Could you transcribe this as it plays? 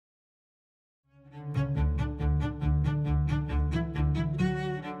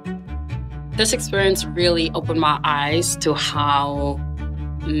This experience really opened my eyes to how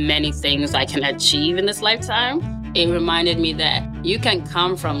many things I can achieve in this lifetime. It reminded me that you can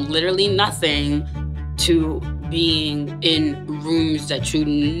come from literally nothing to being in rooms that you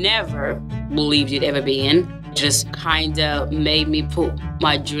never believed you'd ever be in. Just kind of made me put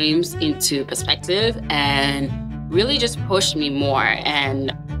my dreams into perspective and really just pushed me more. And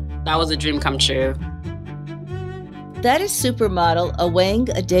that was a dream come true. That is supermodel Aweng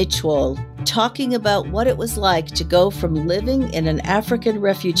Adechwol talking about what it was like to go from living in an African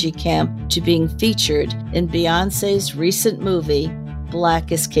refugee camp to being featured in Beyoncé's recent movie,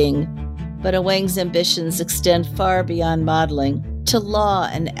 Black is King. But Aweng's ambitions extend far beyond modeling to law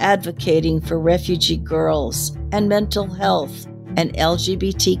and advocating for refugee girls and mental health and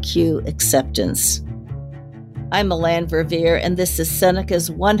LGBTQ acceptance. I'm Milan Verveer, and this is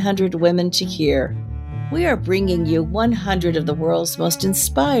Seneca's 100 Women to Hear. We are bringing you 100 of the world's most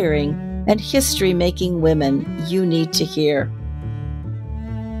inspiring and history-making women you need to hear.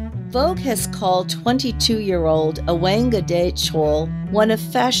 Vogue has called 22-year-old Aweng Adechwol one of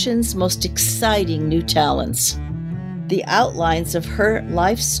fashion's most exciting new talents. The outlines of her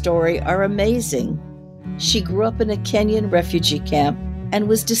life story are amazing. She grew up in a Kenyan refugee camp and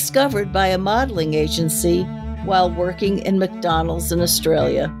was discovered by a modeling agency while working in McDonald's in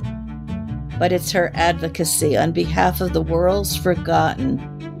Australia. But it's her advocacy on behalf of the world's forgotten,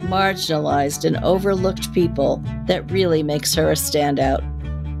 marginalized, and overlooked people that really makes her a standout.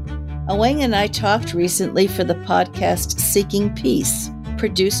 Aweng and I talked recently for the podcast Seeking Peace,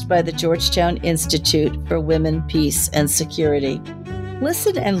 produced by the Georgetown Institute for Women, Peace, and Security.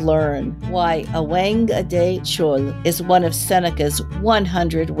 Listen and learn why Aweng Adechwol is one of Seneca's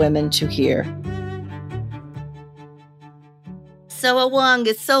 100 Women to Hear. So, Aweng,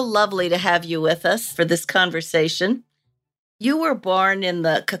 it's so lovely to have you with us for this conversation. You were born in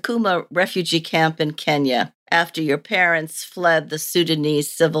the Kakuma refugee camp in Kenya after your parents fled the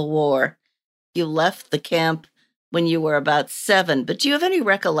Sudanese civil war. You left the camp when you were about 7, but do you have any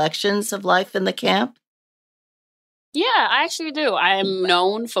recollections of life in the camp? Yeah, I actually do. I am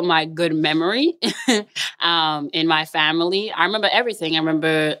known for my good memory in my family. I remember everything. I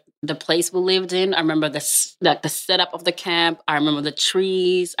remember the place we lived in. I remember the setup of the camp. I remember the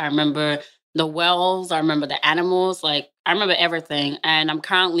trees. I remember the wells. I remember the animals. I remember everything. And I'm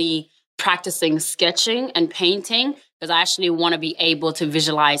currently practicing sketching and painting because I actually want to be able to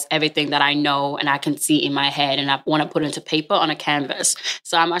visualize everything that I know and I can see in my head, and I want to put into paper on a canvas.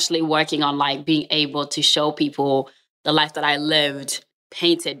 So I'm actually working on being able to show people the life that I lived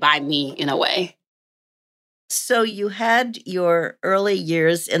painted by me in a way. So you had your early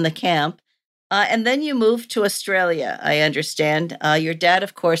years in the camp, and then you moved to Australia, I understand. Your dad,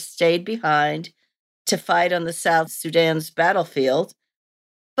 of course, stayed behind to fight on the South Sudan's battlefield.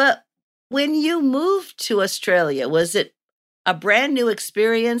 But when you moved to Australia, was it a brand new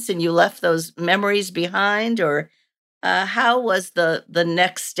experience and you left those memories behind? Or how was the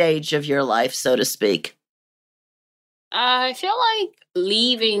next stage of your life, so to speak? I feel like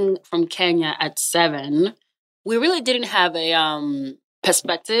leaving from Kenya at 7, we really didn't have a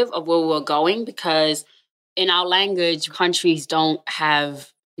perspective of where we were going because in our language, countries don't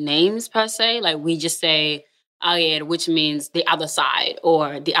have names per se. We just say Ayed, which means the other side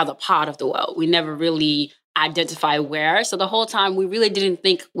or the other part of the world. We never really identify where. So the whole time, we really didn't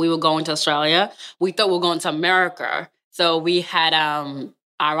think we were going to Australia. We thought we were going to America. So we had,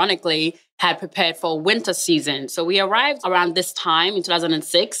 ironically, had prepared for winter season. So we arrived around this time in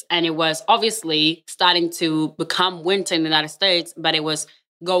 2006, and it was obviously starting to become winter in the United States, but it was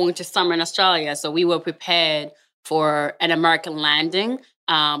going to summer in Australia. So we were prepared for an American landing,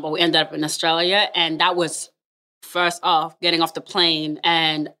 but we ended up in Australia, and that was first off, getting off the plane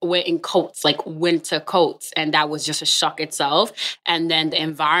and we're in coats, winter coats. And that was just a shock itself. And then the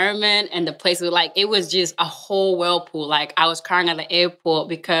environment and the place, it was just a whole whirlpool. I was crying at the airport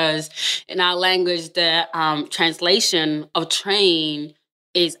because in our language, the translation of train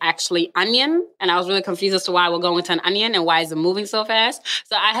is actually onion. And I was really confused as to why we're going to an onion and why is it moving so fast.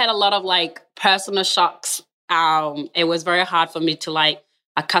 So I had a lot of personal shocks. It was very hard for me to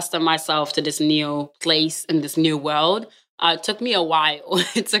accustom myself to this new place and this new world. It took me a while.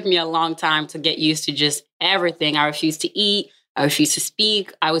 It took me a long time to get used to just everything. I refused to eat. I refused to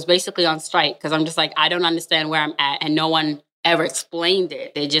speak. I was basically on strike because I'm just I don't understand where I'm at. And no one ever explained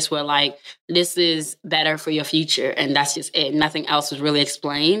it. They just were this is better for your future. And that's just it. Nothing else was really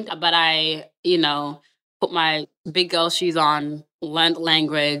explained. But I, put my big girl shoes on, learned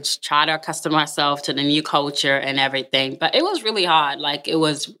language, try to accustom myself to the new culture and everything. But it was really hard. It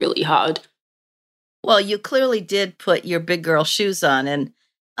was really hard. Well, you clearly did put your big girl shoes on. And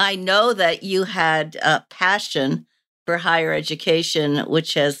I know that you had a passion for higher education,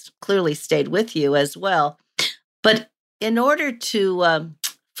 which has clearly stayed with you as well. But in order to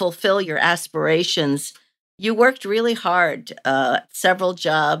fulfill your aspirations, you worked really hard, several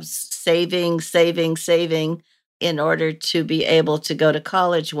jobs, saving in order to be able to go to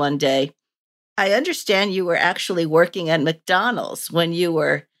college one day. I understand you were actually working at McDonald's when you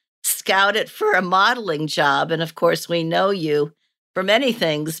were scouted for a modeling job. And of course, we know you for many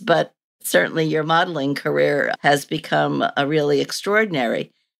things, but certainly your modeling career has become a really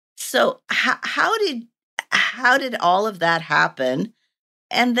extraordinary. So, how did all of that happen?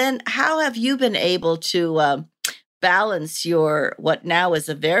 And then, how have you been able to balance your what now is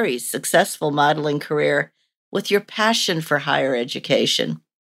a very successful modeling career with your passion for higher education?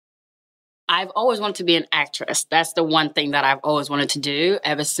 I've always wanted to be an actress. That's the one thing that I've always wanted to do.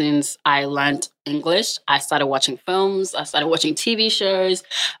 Ever since I learned English, I started watching films, I started watching TV shows,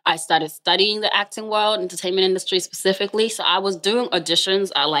 I started studying the acting world, entertainment industry specifically. So I was doing auditions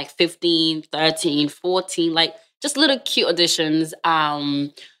at like 15, 13, 14, like just little cute auditions.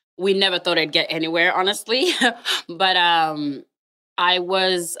 We never thought I'd get anywhere, honestly. But I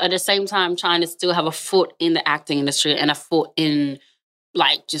was at the same time trying to still have a foot in the acting industry and a foot in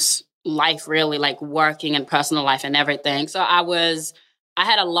like just life, really, like working and personal life and everything. So I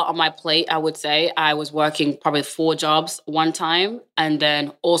had a lot on my plate, I would say. I was working probably 4 jobs one time and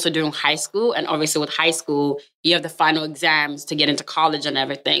then also doing high school. And obviously with high school, you have the final exams to get into college and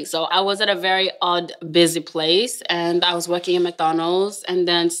everything. So I was at a very odd, busy place and I was working at McDonald's, and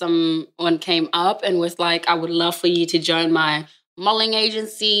then someone came up and was like, I would love for you to join my modeling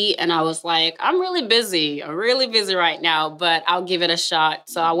agency. And I was like, I'm really busy right now, but I'll give it a shot.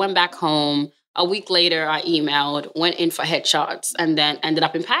 So I went back home. A week later, I emailed, went in for headshots, and then ended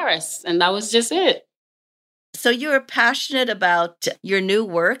up in Paris. And that was just it. So you were passionate about your new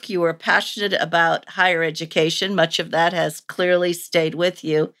work. You were passionate about higher education. Much of that has clearly stayed with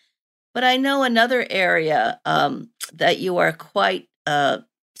you. But I know another area that you are quite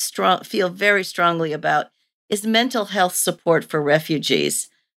feel very strongly about is mental health support for refugees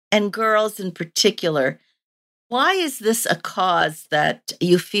and girls in particular. Why is this a cause that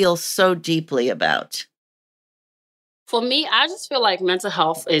you feel so deeply about? For me, I just feel like mental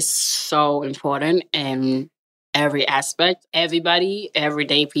health is so important in every aspect. Everybody,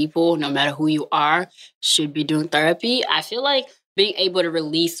 everyday people, no matter who you are, should be doing therapy. I feel like being able to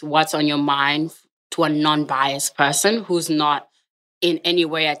release what's on your mind to a non-biased person who's not in any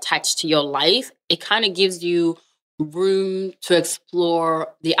way attached to your life, it kind of gives you room to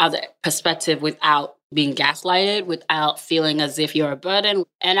explore the other perspective without being gaslighted, without feeling as if you're a burden.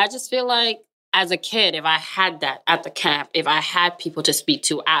 And I just feel like as a kid, if I had that at the camp, if I had people to speak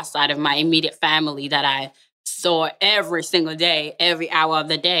to outside of my immediate family that I saw every single day, every hour of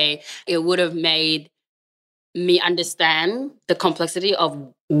the day, it would have made me understand the complexity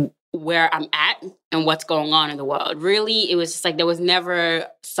of where I'm at and what's going on in the world. Really, it was just like there was never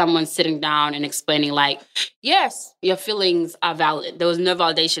someone sitting down and explaining like, yes, your feelings are valid. There was no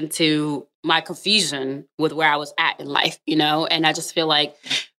validation to my confusion with where I was at in life, you know? And I just feel like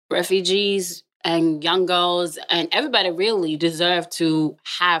refugees and young girls and everybody really deserve to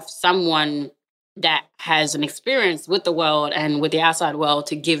have someone that has an experience with the world and with the outside world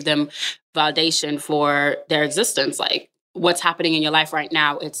to give them validation for their existence. Like, what's happening in your life right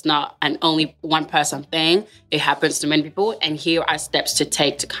now, it's not an only one person thing. It happens to many people. And here are steps to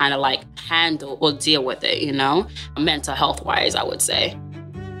take to kind of like handle or deal with it, you know, mental health wise, I would say.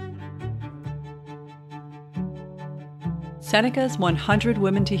 Seneca's 100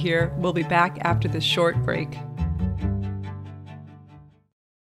 Women to Hear will be back after this short break.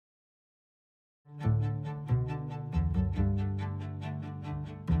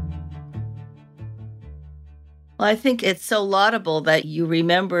 Well, I think it's so laudable that you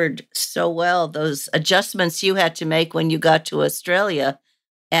remembered so well those adjustments you had to make when you got to Australia.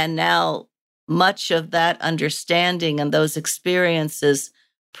 And now much of that understanding and those experiences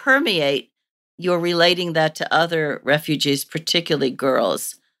permeate your relating that to other refugees, particularly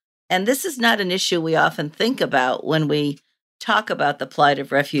girls. And this is not an issue we often think about when we talk about the plight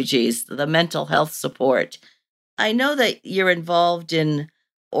of refugees, the mental health support. I know that you're involved in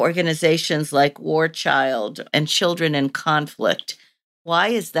organizations like War Child and Children in Conflict. Why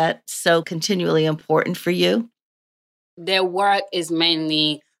is that so continually important for you? Their work is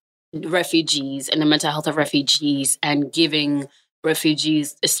mainly refugees and the mental health of refugees and giving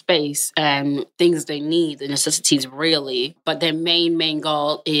refugees a space and things they need, the necessities really. But their main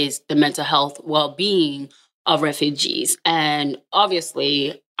goal is the mental health well-being of refugees. And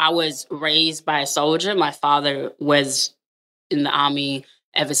obviously, I was raised by a soldier. My father was in the army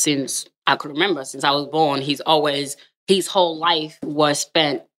ever since I could remember, since I was born. His whole life was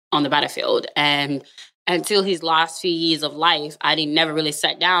spent on the battlefield. And until his last few years of life, I didn't never really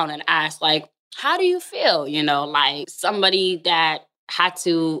sat down and asked, like, how do you feel? Like somebody that had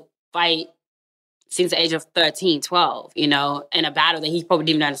to fight since the age of 13, 12, in a battle that he probably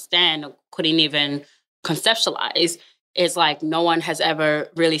didn't even understand or couldn't even conceptualize. It's like no one has ever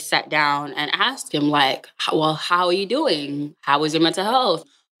really sat down and asked him, like, well, how are you doing? How is your mental health?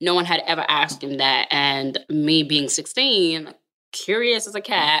 No one had ever asked him that. And me being 16, curious as a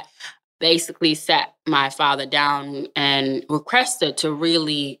cat, basically sat my father down and requested to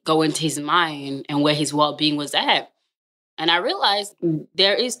really go into his mind and where his well-being was at. And I realized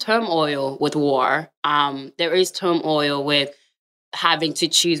there is turmoil with war. There is turmoil with having to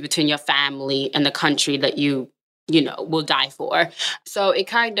choose between your family and the country that you will die for. So it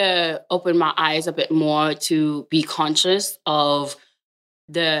kind of opened my eyes a bit more to be conscious of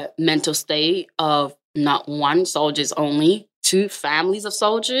the mental state of not one, soldiers only, two, families of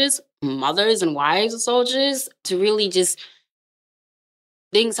soldiers, mothers and wives of soldiers, to really just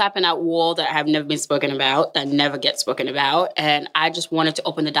things happen at war that have never been spoken about, that never get spoken about. And I just wanted to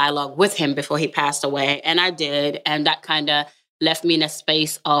open the dialogue with him before he passed away. And I did. And that kind of left me in a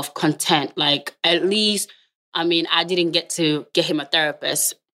space of content. Like, at least, I didn't get to get him a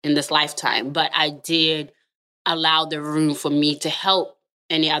therapist in this lifetime, but I did allow the room for me to help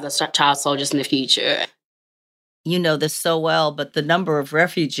any other child soldiers in the future. You know this so well, but the number of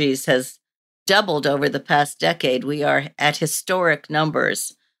refugees has doubled over the past decade. We are at historic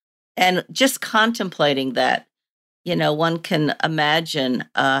numbers. And just contemplating that, one can imagine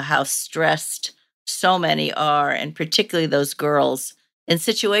how stressed so many are, and particularly those girls in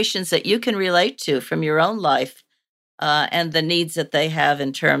situations that you can relate to from your own life, and the needs that they have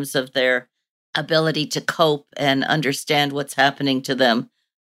in terms of their ability to cope and understand what's happening to them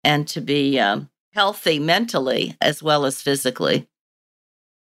and to be healthy mentally as well as physically.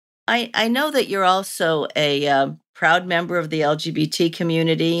 I know that you're also a proud member of the LGBT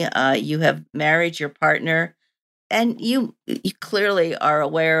community. You have married your partner, and you clearly are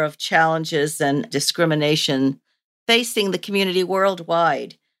aware of challenges and discrimination facing the community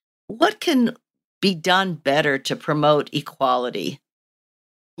worldwide. What can be done better to promote equality?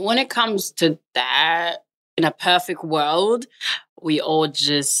 When it comes to that, in a perfect world, we all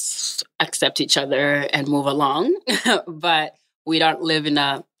just accept each other and move along. But we don't live in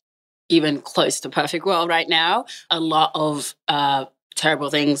a even close to perfect world right now. A lot of terrible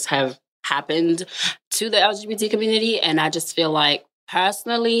things have happened to the LGBT community. And I just feel like,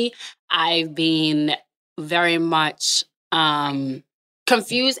 personally, I've been very much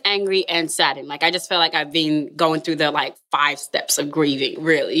confused, angry, and saddened. Like, I just feel like I've been going through the 5 steps of grieving,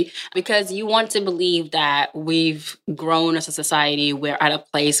 really, because you want to believe that we've grown as a society. We're at a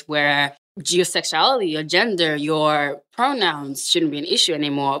place where your sexuality, your gender, your pronouns shouldn't be an issue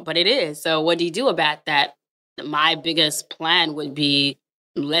anymore, but it is. So what do you do about that? My biggest plan would be,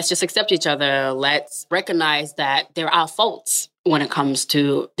 let's just accept each other. Let's recognize that there are faults when it comes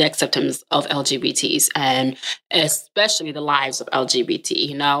to the acceptance of LGBTs, and especially the lives of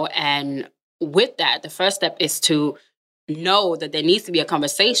LGBT, And with that, the first step is to know that there needs to be a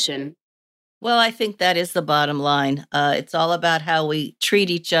conversation. Well, I think that is the bottom line. It's all about how we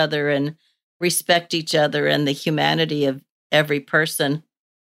treat each other and respect each other and the humanity of every person.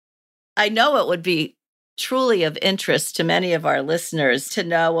 I know it would be truly of interest to many of our listeners to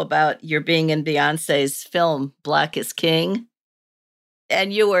know about your being in Beyoncé's film, Black is King.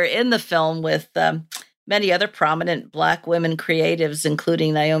 And you were in the film with many other prominent Black women creatives,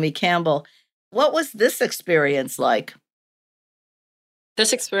 including Naomi Campbell. What was this experience like?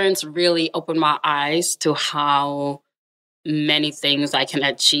 This experience really opened my eyes to how many things I can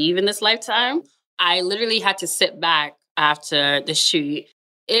achieve in this lifetime. I literally had to sit back after the shoot.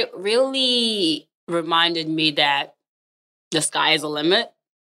 It really reminded me that the sky is the limit,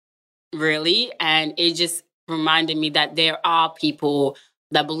 really. And it just reminded me that there are people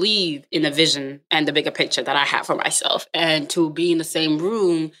that believe in the vision and the bigger picture that I have for myself. And to be in the same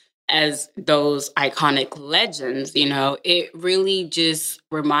room as those iconic legends, it really just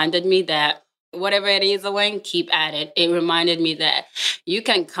reminded me that whatever it is, Wayne, keep at it. It reminded me that you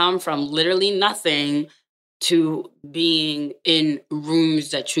can come from literally nothing to being in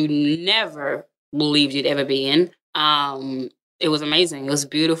rooms that you never believed you'd ever be in. It was amazing. It was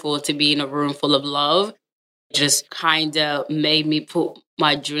beautiful to be in a room full of love. It just kind of made me put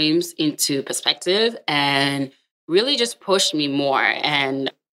my dreams into perspective and really just pushed me more. And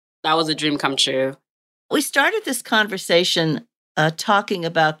that was a dream come true. We started this conversation talking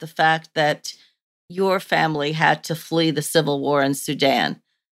about the fact that your family had to flee the civil war in Sudan.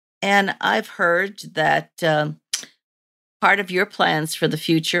 And I've heard that part of your plans for the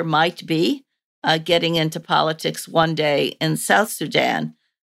future might be getting into politics one day in South Sudan.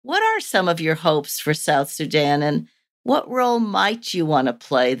 What are some of your hopes for South Sudan, and what role might you want to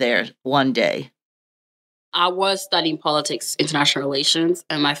play there one day? I was studying politics, international relations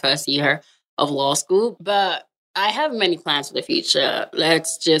in my first year of law school, but I have many plans for the future.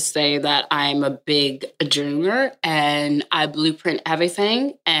 Let's just say that I'm a big dreamer and I blueprint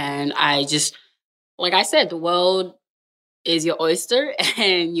everything. And I just, like I said, the world is your oyster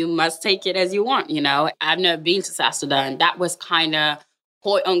and you must take it as you want. I've never been to South Sudan. That was kind of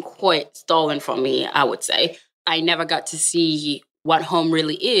quote unquote stolen from me, I would say. I never got to see what home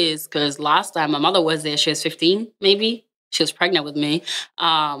really is, because last time my mother was there, she was 15, maybe. She was pregnant with me.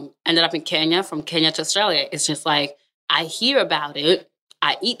 Ended up in Kenya, from Kenya to Australia. It's just like, I hear about it,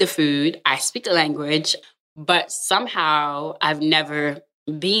 I eat the food, I speak the language, but somehow I've never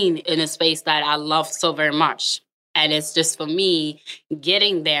been in a space that I love so very much. And it's just, for me,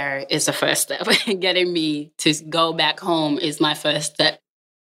 getting there is the first step. Getting me to go back home is my first step.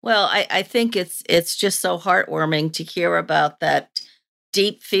 Well, I think it's just so heartwarming to hear about that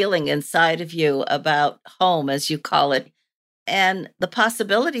deep feeling inside of you about home, as you call it, and the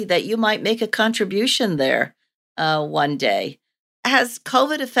possibility that you might make a contribution there one day. Has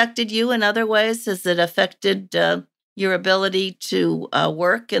COVID affected you in other ways? Has it affected your ability to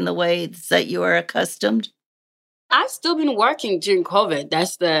work in the ways that you are accustomed? I've still been working during COVID.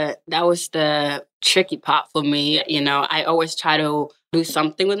 That was the tricky part for me. I always try to do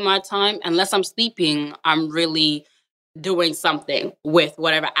something with my time. Unless I'm sleeping, I'm really doing something with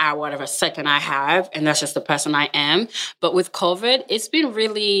whatever hour, whatever second I have. And that's just the person I am. But with COVID, it's been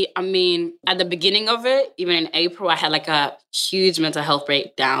really, at the beginning of it, even in April, I had like a huge mental health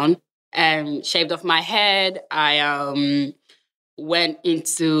breakdown and shaved off my head. I went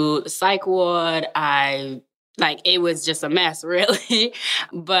into the psych ward. It was just a mess, really.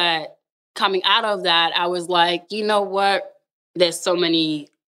 But coming out of that, I was like, you know what? There's so many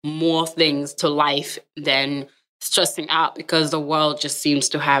more things to life than stressing out, because the world just seems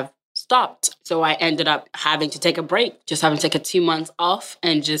to have stopped. So I ended up having to take a break, just having to take 2 months off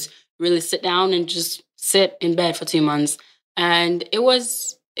and just really sit down and just sit in bed for 2 months. And it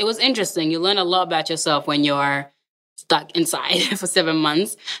was interesting. You learn a lot about yourself when you're stuck inside for 7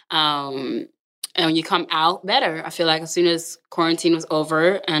 months. And when you come out better, I feel like as soon as quarantine was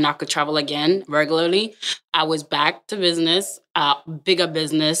over and I could travel again regularly, I was back to business, bigger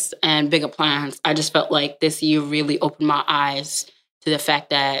business and bigger plans. I just felt like this year really opened my eyes to the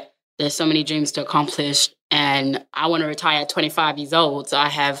fact that there's so many dreams to accomplish. And I want to retire at 25 years old. So I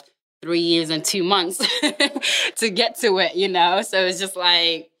have 3 years and 2 months to get to it, So it's just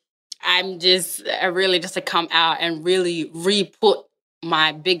like, I really just to come out and really re-put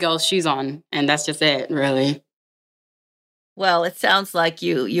my big girl shoes on. And that's just it, really. Well, it sounds like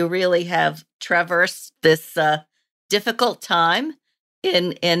you really have traversed this difficult time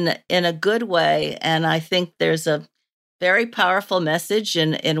in a good way. And I think there's a very powerful message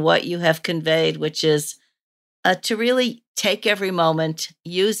in what you have conveyed, which is to really take every moment,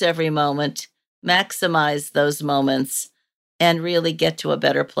 use every moment, maximize those moments, and really get to a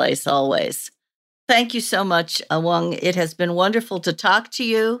better place always. Thank you so much, Awang. It has been wonderful to talk to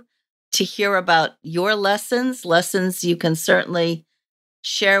you, to hear about your lessons you can certainly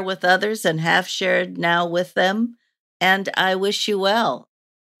share with others and have shared now with them. And I wish you well.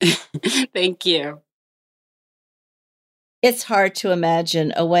 Thank you. It's hard to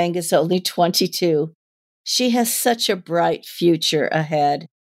imagine Awang is only 22. She has such a bright future ahead.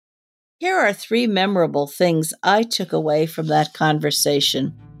 Here are 3 memorable things I took away from that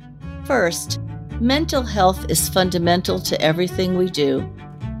conversation. First, mental health is fundamental to everything we do.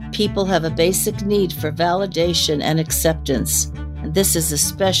 People have a basic need for validation and acceptance. And this is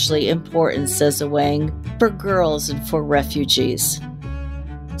especially important, says Awang, for girls and for refugees.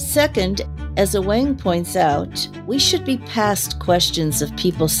 Second, as Awang points out, we should be past questions of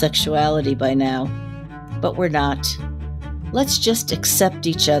people's sexuality by now. But we're not. Let's just accept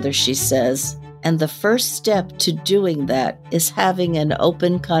each other, she says. And the first step to doing that is having an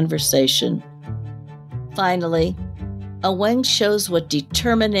open conversation. Finally, Awang shows what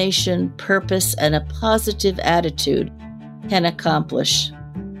determination, purpose, and a positive attitude can accomplish.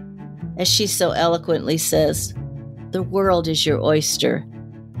 As she so eloquently says, the world is your oyster,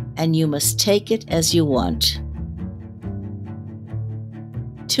 and you must take it as you want.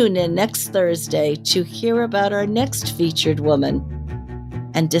 Tune in next Thursday to hear about our next featured woman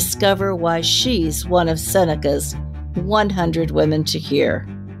and discover why she's one of Seneca's 100 Women to Hear.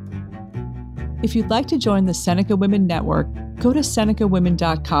 If you'd like to join the Seneca Women Network, go to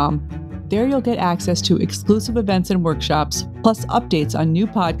senecawomen.com. There you'll get access to exclusive events and workshops, plus updates on new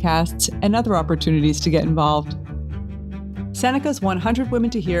podcasts and other opportunities to get involved. Seneca's 100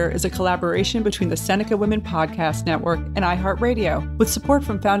 Women to Hear is a collaboration between the Seneca Women Podcast Network and iHeartRadio, with support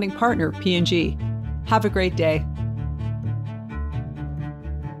from founding partner P&G. Have a great day.